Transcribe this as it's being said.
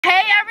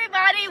Hey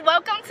everybody,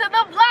 welcome to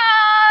the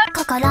vlog!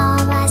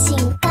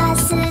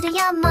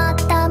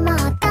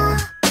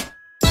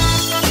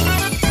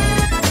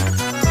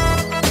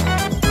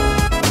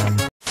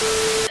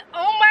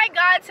 Oh my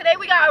god, today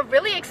we got a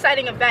really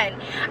exciting event.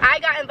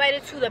 I got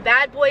invited to the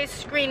Bad Boys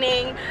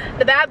screening.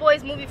 The Bad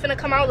Boys movie finna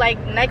come out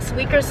like next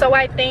week or so,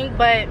 I think,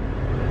 but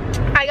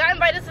I got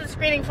invited to the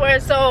screening for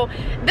it. So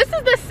this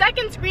is the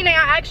second screening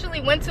I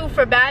actually went to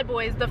for Bad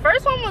Boys. The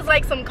first one was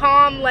like some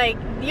calm, like,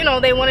 you know,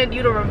 they wanted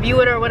you to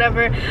review it or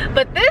whatever.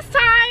 But this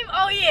time,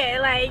 oh yeah,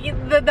 like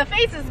the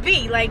faces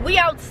be like, we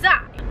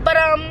outside. But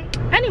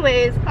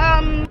anyways,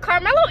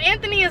 Carmelo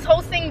Anthony is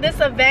hosting this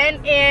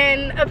event,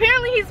 and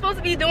apparently he's supposed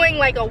to be doing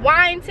like a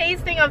wine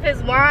tasting of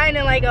his wine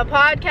and like a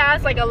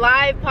podcast, like a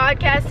live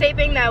podcast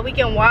taping that we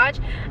can watch.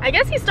 I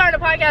guess he's starting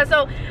a podcast,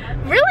 so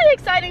really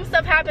exciting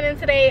stuff happening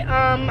today.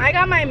 I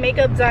got my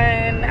makeup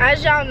done.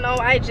 As y'all know,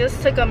 I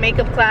just took a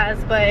makeup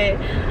class, but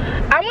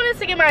I wanted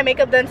to get my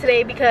makeup done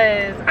today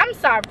because I'm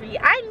sorry,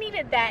 I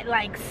needed that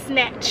like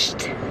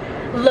snatched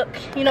look,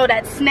 you know,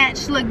 that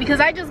snatched look,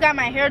 because I just got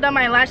my hair done,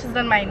 my lashes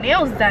done, my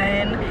nails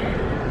done.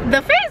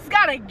 The face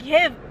gotta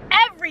give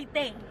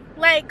everything,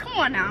 like, come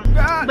on now.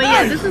 But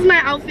yeah, this is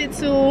my outfit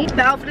too.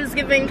 The outfit is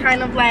giving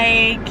kind of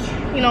like,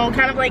 you know,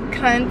 kind of like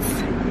cunts.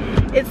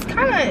 It's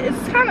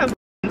kind of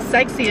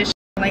sexy as shit.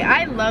 Like,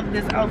 I love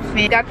this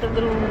outfit. Got the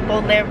little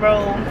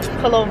bolero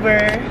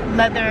pullover,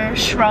 leather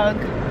shrug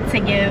to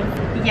give.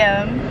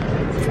 Yeah,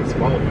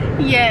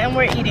 and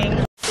we're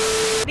eating.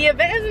 The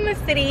event is in the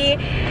city.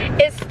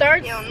 It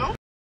starts. You don't know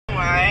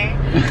why.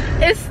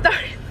 It starts.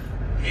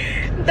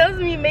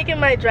 Doesn't mean making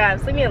my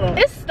drafts. Leave me alone.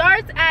 It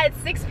starts at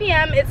 6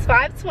 p.m. It's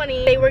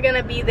 5:20. They were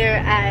gonna be there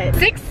at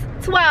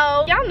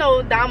 6:12. Y'all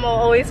know Damo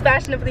always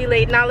fashionably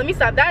late. Now let me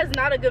stop. That is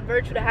not a good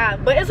virtue to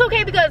have. But it's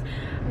okay because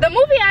the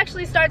movie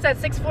actually starts at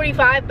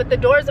 6:45, but the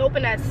doors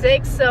open at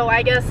 6. So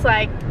I guess,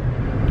 like,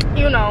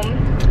 you know,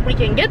 we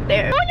can get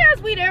there. As long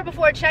as we there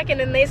before check-in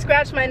and they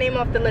scratch my name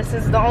off the list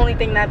is the only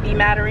thing that be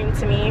mattering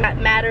to me. That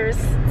matters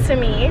to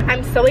me.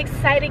 I'm so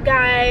excited,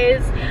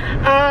 guys.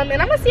 And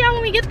I'm gonna see y'all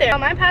when we get there.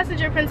 My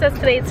passenger princess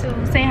today too.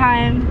 Say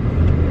hi.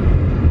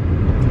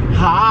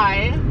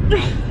 Hi.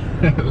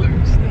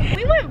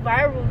 We went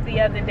viral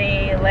the other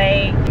day.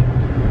 Like,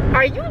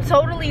 are you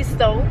totally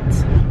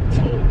stoked?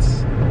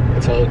 Totes.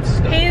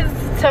 He's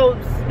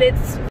totes.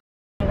 It's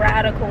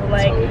radical.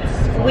 Like,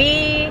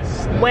 we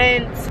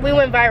went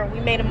viral. We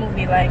made a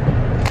movie. Like,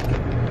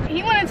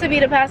 he wanted to be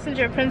the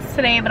passenger prince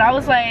today, but I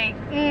was like,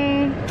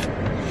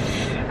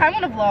 I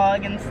want to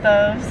vlog and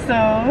stuff, so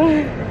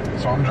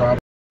I'm driving.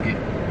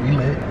 We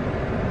lit.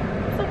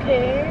 It's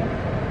okay.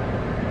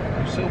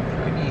 You're so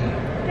pretty.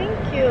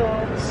 Thank you.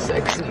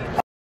 Sexy.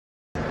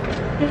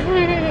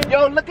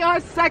 Yo, look at how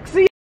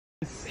sexy.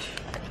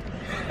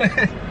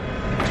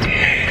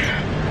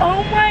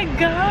 Oh my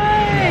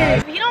god.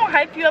 If he don't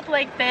hype you up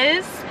like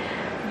this,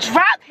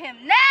 drop him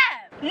now.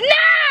 No!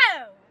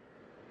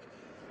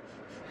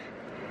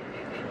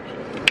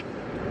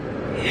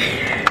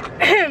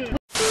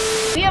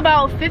 We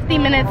about 50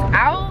 minutes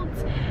out,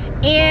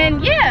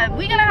 and yeah,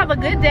 we're gonna have a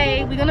good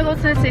day. We're gonna go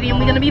to the city and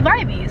we're gonna be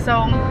vibey.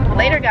 So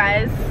later,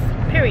 guys.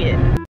 Period.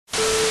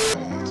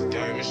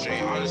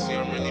 Honestly,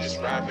 I'm really just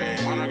rapping.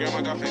 When I get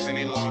my guy facing,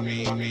 they love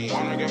me. When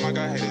I get my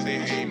guy haters, they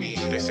hate me.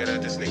 They say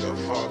that this nigga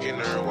fucking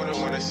nerd. Wonder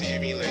why they see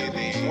me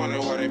lately. Wonder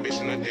why they bitch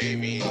wanna date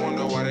me.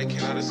 Wonder why they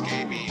cannot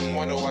escape me.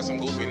 Wonder why some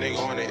goofy nigga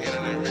on the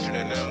internet richer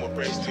than them with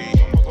brace teeth.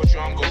 Fuck with you,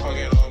 I'm gon' fuck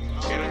it up.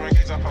 Get a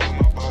records, I pop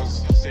with my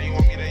boss. Say you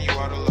want me, then you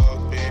out of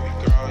love. Baby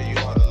girl, you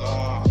out of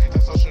love.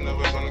 That social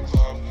never gonna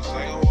club.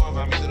 Like a whore,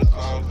 invite me to the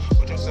club.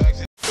 With your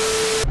sexy.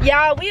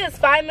 Y'all, we is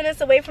 5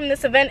 minutes away from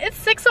this event. It's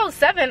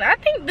 6:07. I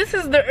think this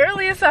is the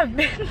earliest I've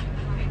been.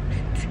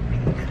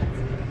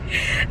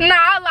 Nah,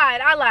 I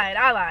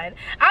lied.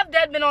 I've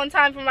dead been on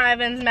time for my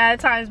events mad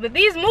times, but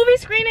these movie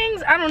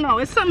screenings, I don't know,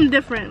 it's something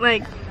different.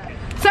 Like,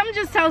 something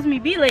just tells me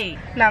be late.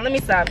 Nah, let me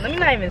stop. Let me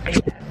not even say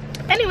that.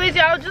 Anyways,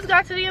 y'all, just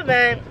got to the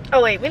event.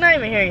 Oh wait, we're not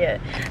even here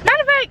yet.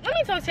 Matter of fact, let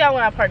me talk to y'all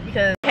when I park,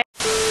 because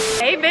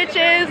hey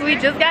bitches, we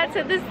just got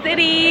to the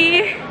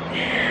city.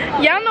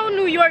 Y'all know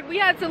New York, we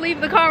had to leave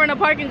the car in a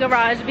parking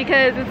garage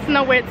because it's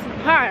nowhere to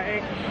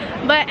park.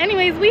 But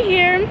anyways, we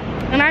here,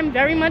 and I'm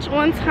very much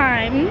on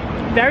time.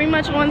 Very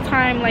much on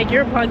time, like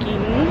you're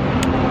bugging.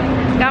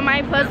 Got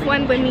my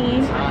 +1 with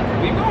me.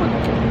 Where you going?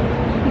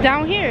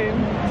 Down here.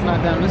 It's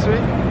not down this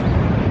way?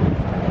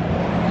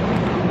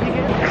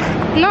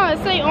 No, it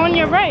say on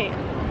your right.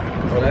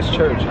 Oh, that's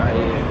church.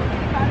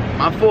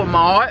 My foot, my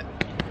heart.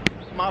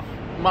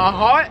 My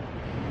heart.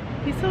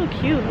 He's so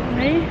cute,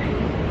 right?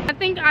 I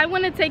think I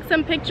want to take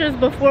some pictures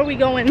before we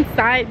go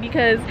inside,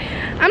 because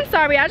I'm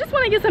sorry, I just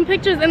want to get some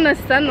pictures in the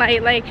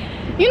sunlight. Like,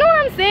 you know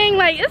what I'm saying?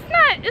 Like, it's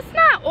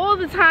not all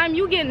the time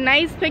you get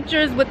nice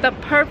pictures with the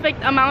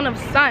perfect amount of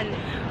sun.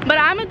 But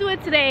I'm gonna do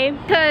it today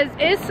because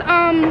it's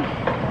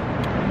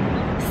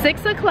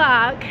 6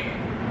 o'clock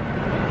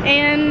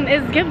and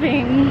it's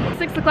giving.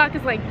 6 o'clock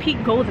is like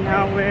peak golden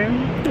hour,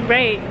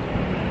 right?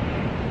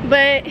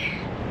 But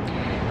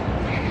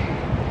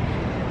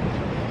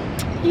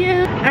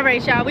Yeah. All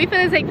right, y'all. We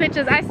finna take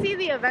pictures. I see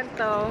the event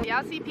though.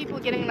 Y'all see people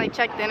getting like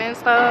checked in and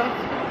stuff.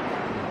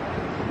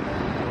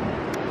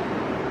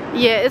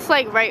 Yeah, it's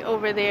like right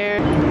over there.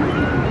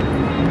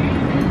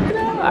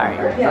 Alright.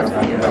 Okay,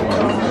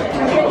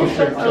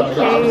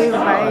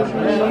 right.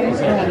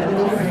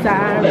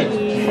 Sorry.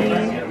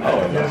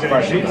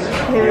 Okay.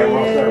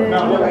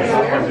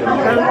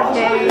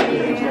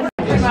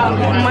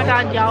 Oh my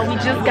god, y'all, we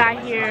just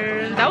got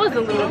here. That was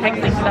a little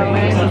hectic though.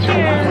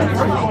 Cheers.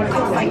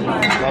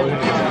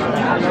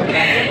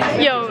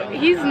 Yo,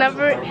 he's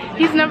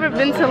never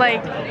been to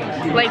like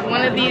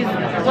one of these.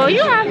 Well,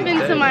 you have been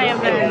to my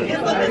events.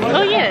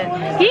 Oh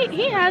yeah,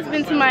 he has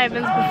been to my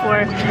events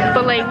before,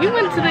 but like we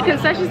went to the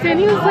concession stand,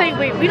 he was like,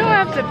 wait, we don't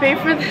have to pay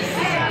for this.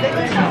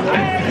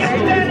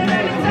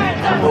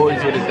 I'm always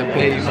ready to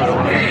pay for the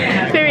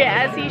one. Period,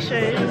 as he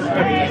should.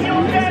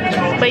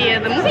 But yeah,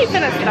 the movie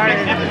finna start.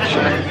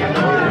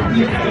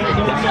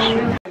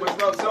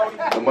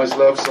 Much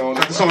love,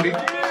 Sony. Sony.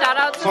 Shout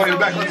out to Sony in the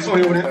back.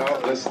 Sony over there.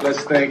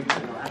 Let's thank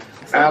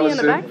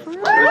Allison.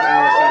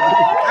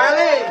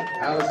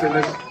 Allison,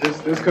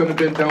 this couldn't have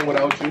been done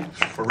without you.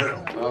 For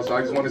real. So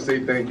I just want to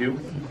say thank you.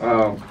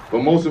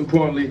 But most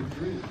importantly,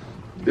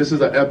 this is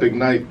an epic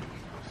night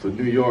for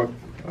New York.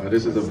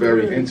 This is a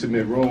very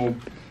intimate room.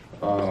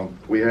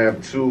 We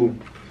have two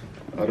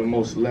of the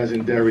most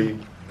legendary,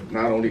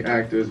 not only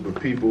actors,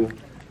 but people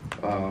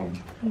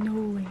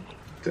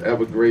to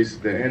ever grace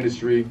the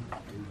industry.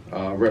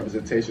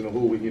 Representation of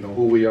who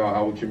we are,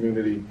 our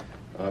community,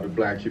 the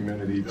black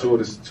community. Two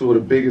of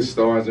the biggest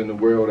stars in the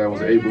world that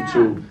was able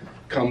to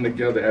come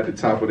together at the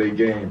top of their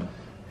game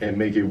and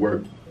make it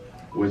work.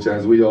 Which,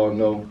 as we all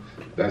know,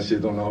 that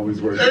shit don't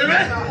always work. So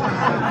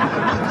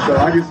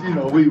I guess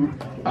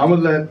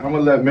I'm gonna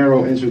let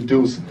Mero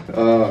introduce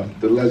the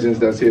legends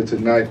that's here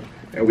tonight,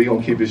 and we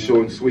gonna keep it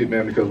short and sweet,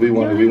 man, because we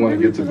want to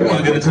get to bed. We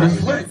want to get into this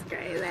flick.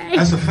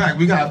 That's a fact.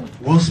 We got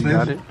Will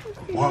Smith,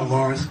 Martin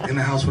Lawrence in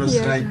the house with us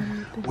tonight.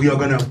 We are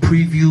gonna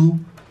preview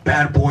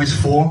Bad Boys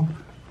 4.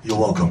 You're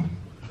welcome.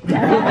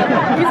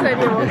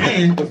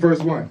 And the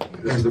first one.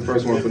 This is the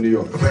first one for New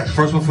York.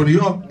 First one for New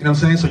York. You know what I'm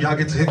saying? So y'all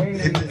get to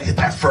hit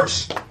that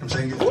first. You know what I'm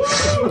saying? Get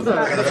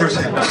the first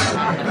hit. And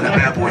that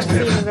Bad Boys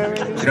tip.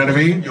 You know what I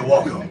mean? You're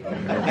welcome.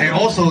 And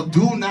also,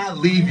 do not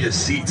leave your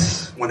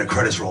seats when the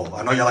credits roll.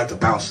 I know y'all like to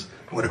bounce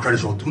when the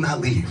credits roll. Do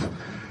not leave.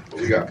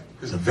 What you got?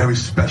 This is a very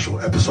special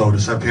episode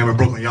of 7 p.m. in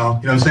Brooklyn,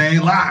 y'all. You know what I'm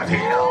saying? Live here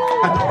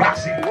at the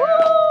Roxy.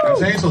 You know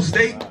what I'm saying? So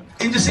stay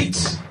in your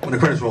seats when the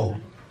credits roll.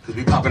 Because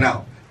we popping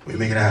out. We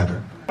making it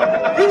happen. We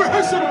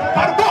rehearsing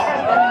by the bar.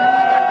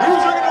 We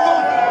was drinking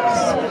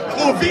a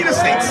little Vita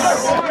seats.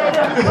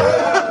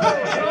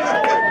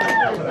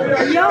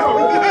 Yo,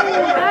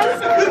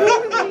 that's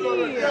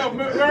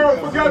Mero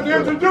forgot to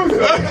introduce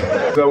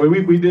us. So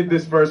we did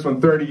this first one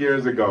 30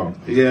 years ago.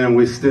 Yeah, and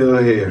we're still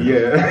here.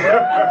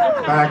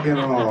 Yeah. Back and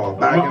all.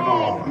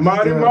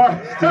 Marty.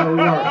 Still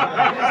work.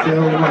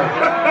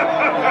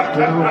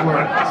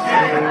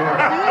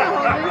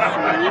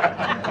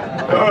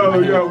 Oh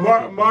yeah,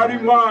 Marty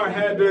Marr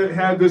had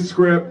the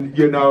script.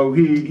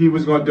 He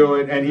was gonna do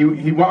it, and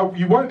he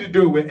wanted to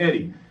do it with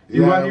Eddie. He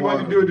wanted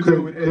to do it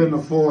with Eddie. Couldn't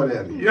afford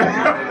Eddie.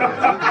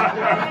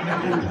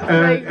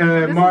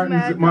 and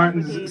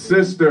Martin's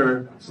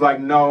sister was like,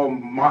 no,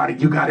 Marty,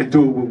 you got to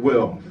do it with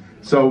Will.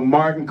 So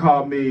Martin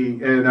called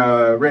me, and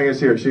Ray is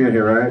here. She in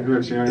here, right?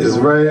 Is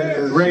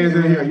Ray is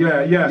in here?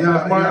 Yeah. So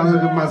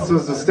look at my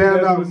sister.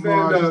 Stand up,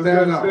 Mark.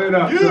 Stand up.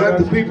 Let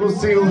the people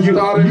see who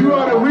started. You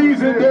are the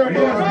reason there is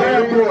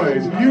Bad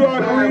Boys. You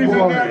are the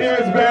reason there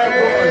is Bad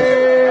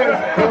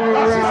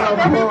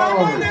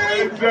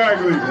Boys.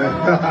 Exactly.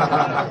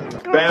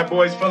 Bad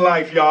Boys for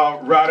life,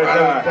 y'all. Ride or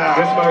die.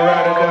 That's my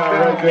ride or die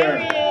right there.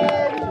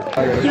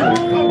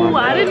 Yo,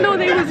 I didn't know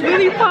they was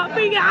really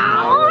popping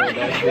out.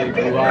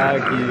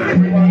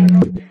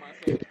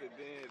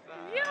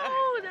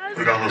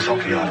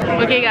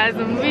 Okay guys,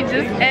 the movie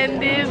just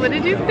ended. What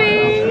did you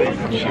think?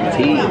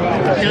 Josie.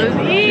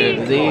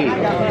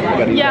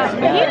 Yeah,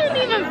 he didn't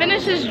even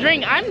finish his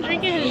drink. I'm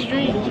drinking his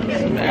drink.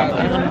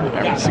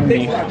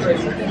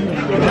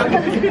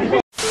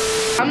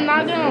 I'm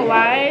not gonna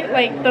lie,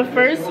 like the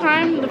first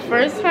time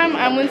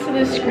I went to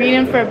the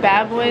screening for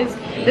Bad Boys,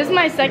 this is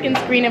my second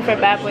screening for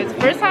Bad Boys.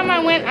 First time I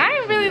went, I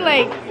didn't really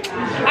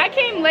I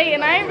came late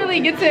and I didn't really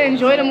get to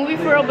enjoy the movie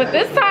for real, but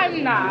this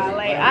time, nah,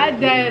 like I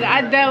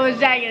dead was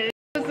jagged.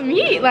 Some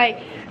heat,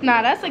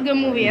 nah, that's a good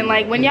movie, and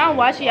like when y'all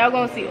watch it, y'all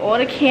gonna see all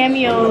the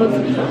cameos,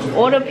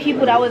 all the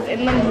people that was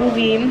in the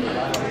movie,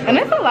 and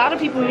there's a lot of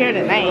people here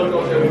tonight.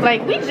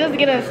 Like we just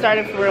getting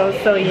started for real,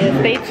 so yeah,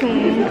 stay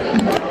tuned.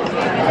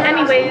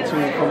 Anyways, For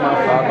my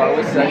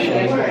 5-hour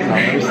session.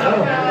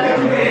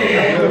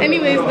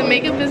 anyways, the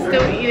makeup is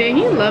still eating.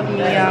 He loved me,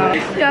 y'all.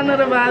 Y'all know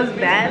the vibes,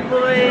 Bad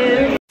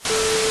Boys.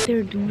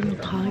 They're doing a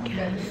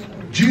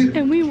podcast,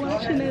 and we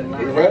watching it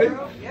live. You ready?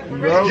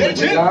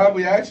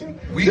 We action?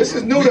 This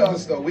is new to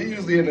us though. We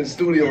usually in the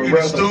studio and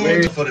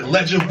studio for the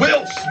legend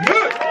Will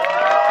Smith.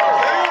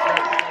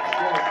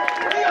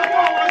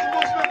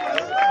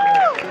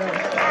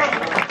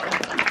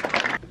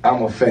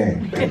 I'm a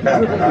fan.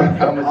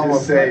 I'm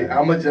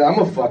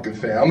a fucking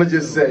fan. I'ma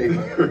just say,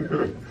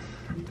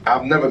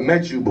 I've never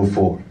met you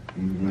before.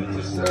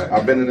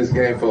 I've been in this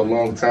game for a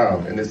long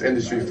time, in this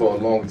industry for a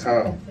long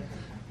time.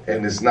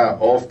 And it's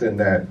not often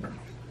that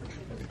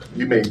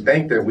you may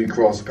think that we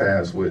cross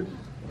paths with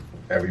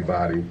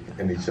everybody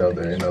and each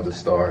other and other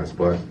stars,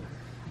 but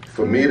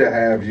for me to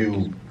have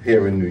you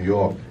here in New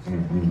York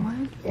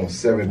on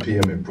 7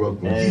 p.m. in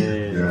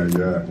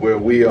Brooklyn, where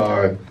we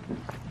are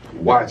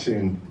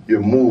watching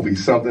your movie,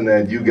 something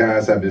that you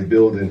guys have been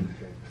building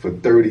for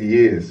 30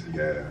 years.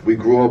 Yeah. We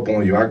grew up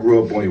on you. I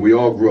grew up on you. We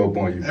all grew up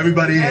on you.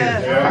 Everybody is.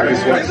 I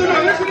just want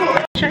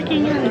to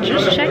checking in,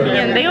 just checking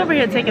in. They over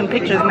here taking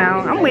pictures now.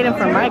 I'm waiting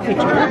for my picture.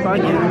 They're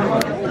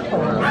bugging.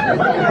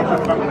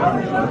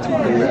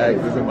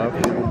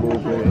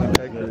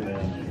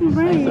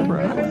 Right.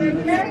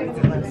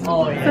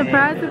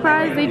 Surprise,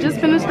 surprise. They just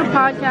finished the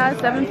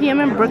podcast, 7 p.m.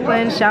 in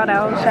Brooklyn. Shout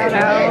out, shout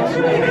out.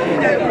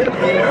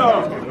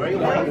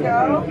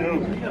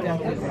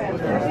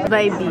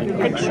 Baby,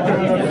 extra,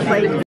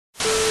 baby.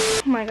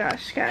 Oh my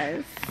gosh,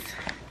 guys.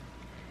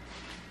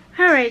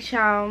 Alright,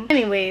 y'all.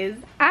 Anyways,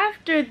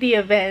 after the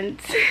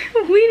event,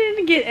 we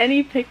didn't get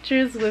any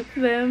pictures with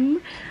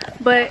them,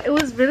 but it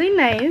was really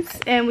nice,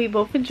 and we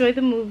both enjoyed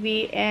the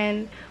movie,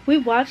 and we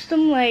watched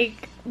them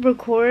like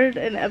record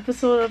an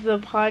episode of the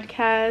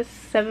podcast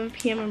 7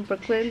 p.m. in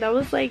Brooklyn. That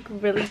was like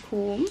really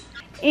cool.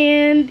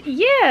 And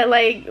yeah,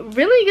 like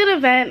really good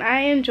event.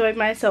 I enjoyed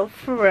myself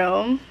for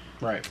real.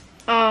 Right.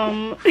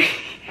 The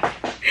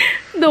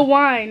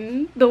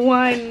wine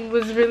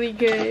was really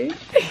good.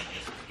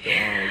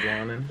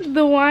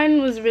 The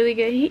wine was really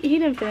good. He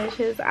didn't finish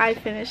his, I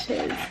finished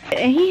his.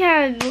 And he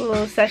had a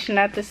little session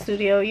at the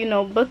studio, you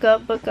know, book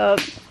up.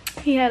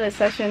 He had a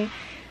session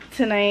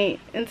tonight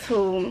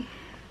until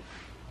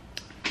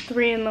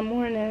 3 in the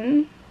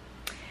morning.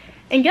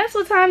 And guess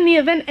what time the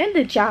event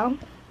ended, y'all?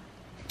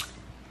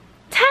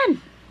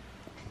 10.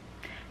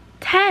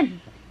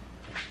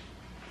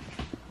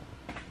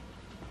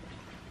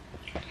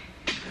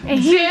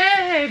 And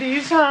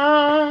Daddy's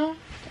home.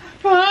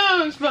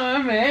 Push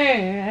my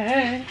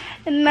man.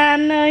 And I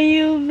know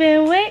you've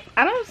been waiting.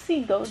 I don't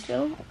see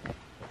Gojo.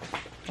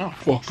 I'll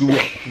fuck you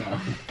up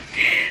now.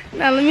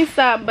 Now let me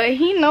stop. But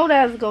he know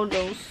that's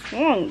Gojo's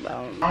song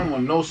though. I don't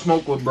want no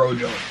smoke with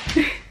Brojo.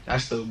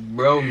 That's the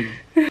bro me.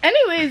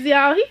 Anyways,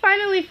 y'all, he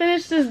finally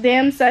finished this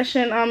damn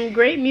session.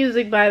 Great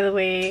music, by the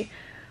way.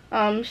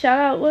 Shout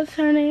out, what's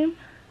her name?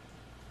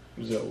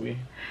 Zoe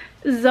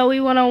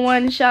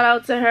 101. Shout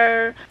out to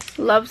her.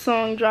 Love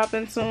song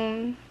dropping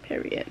soon.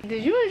 Period.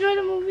 Did you enjoy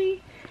the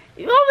movie?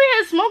 You over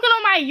here smoking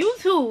on my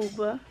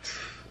YouTube.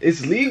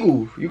 It's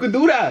legal. You could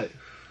do that.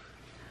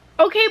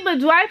 Okay, but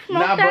do I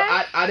promote that?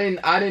 Nah, but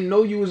I didn't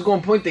know you was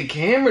gonna point the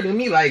camera to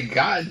me. Like,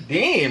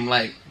 goddamn,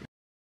 like,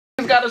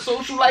 he's got a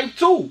social life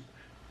too.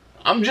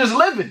 I'm just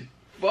living.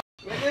 Fuck.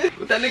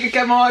 What that nigga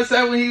Kevin Hart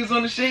said when he was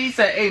on the shit, he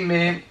said, "Hey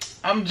man,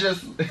 I'm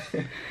just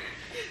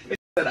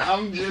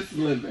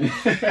living."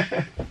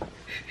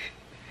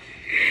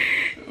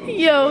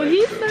 Yo,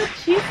 he's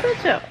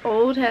such an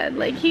old head.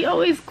 Like, he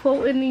always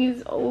quoting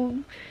these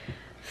old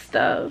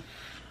stuff.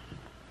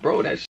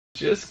 Bro, that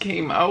just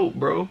came out,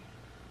 bro.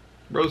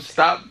 Bro,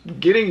 stop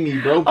getting me,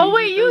 bro. Oh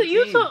wait,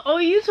 you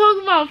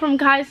talking about from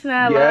Kai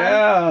Sinatra?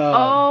 Yeah.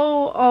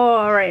 Oh,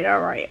 all right,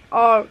 that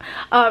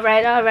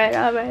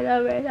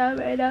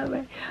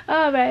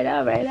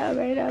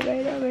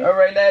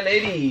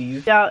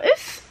ladies. Y'all,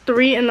 it's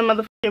 3 in the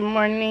motherfucking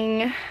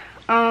morning.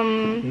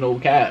 No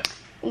cap.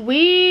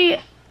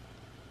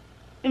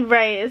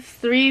 It's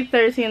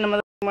 3:30 in the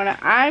motherfucking morning.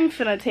 I'm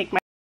finna take my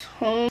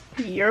home.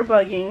 You're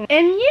bugging.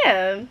 And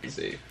yeah.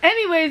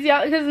 Anyways,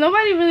 y'all, because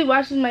nobody really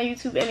watches my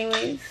YouTube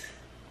anyways.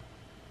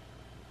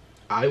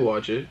 I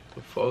watch it.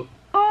 The fuck?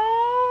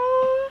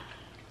 Oh.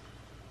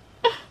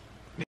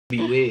 Be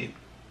weird.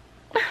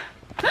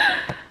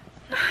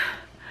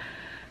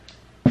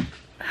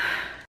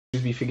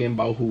 Just be forgetting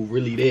about who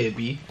really there,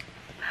 B.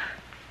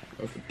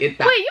 Don't forget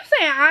that. Wait, you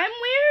saying I'm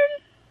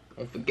weird?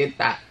 Don't forget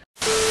that.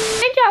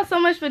 Thank y'all so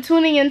much for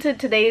tuning into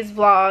today's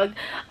vlog.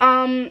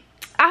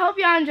 I hope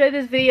y'all enjoyed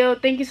this video.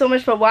 Thank you so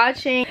much for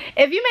watching.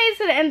 If you made it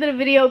to the end of the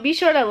video, be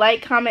sure to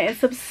like, comment, and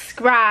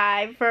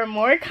subscribe for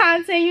more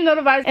content. You know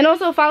the vibes. And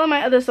also follow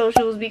my other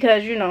socials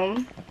because, you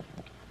know,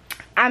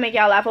 I make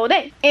y'all laugh all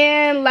day.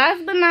 And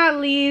last but not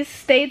least,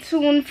 stay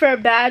tuned for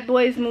Bad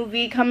Boys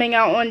movie coming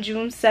out on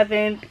June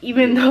 7th.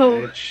 Even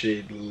though that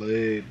shit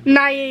lit.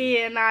 Nah,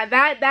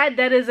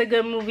 that is a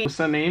good movie. What's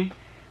her name?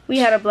 We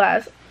had a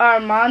blast.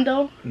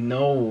 Armando?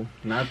 No,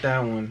 not that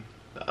one.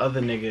 The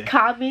other nigga.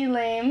 Kabi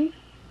Lame.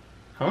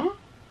 Huh?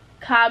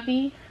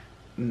 Kabi.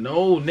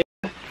 No, nigga.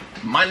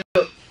 My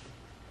nigga.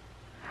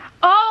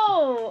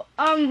 Oh,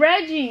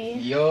 Reggie.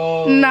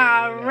 Yo.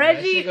 Nah,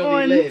 Reggie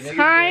on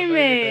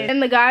timing.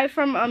 And the guy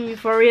from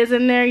Euphoria's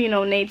in there, you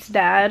know, Nate's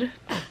dad.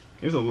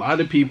 There's a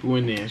lot of people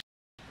in there.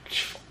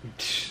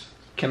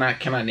 Can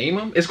I name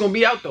them? It's gonna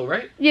be out though,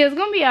 right? Yeah, it's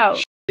gonna be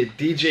out.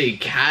 DJ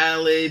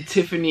Khaled,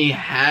 Tiffany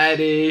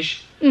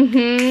Haddish,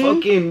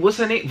 Fucking, what's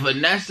her name?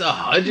 Vanessa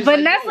Hudgens.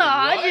 Vanessa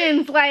like,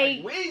 Hudgens,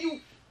 like where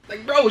you,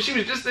 like, bro, she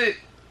was just at,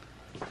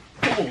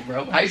 come on,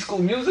 bro, High School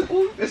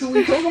Musical? This is what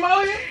we talking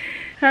about here?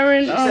 her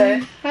and, She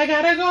said, I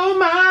gotta go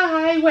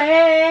my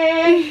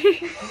way.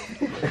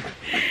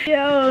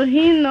 Yo,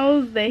 he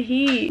knows the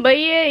heat. But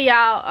yeah,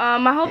 y'all,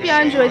 I hope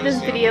y'all enjoyed this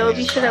video.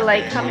 Be sure to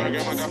like, comment,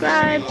 and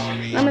subscribe.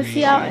 I'm gonna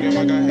see y'all in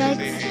the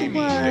next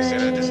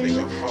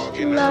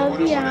one. Love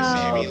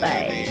y'all.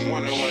 Bye.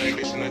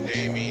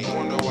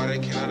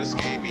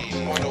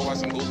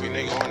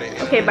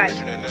 Okay, bye.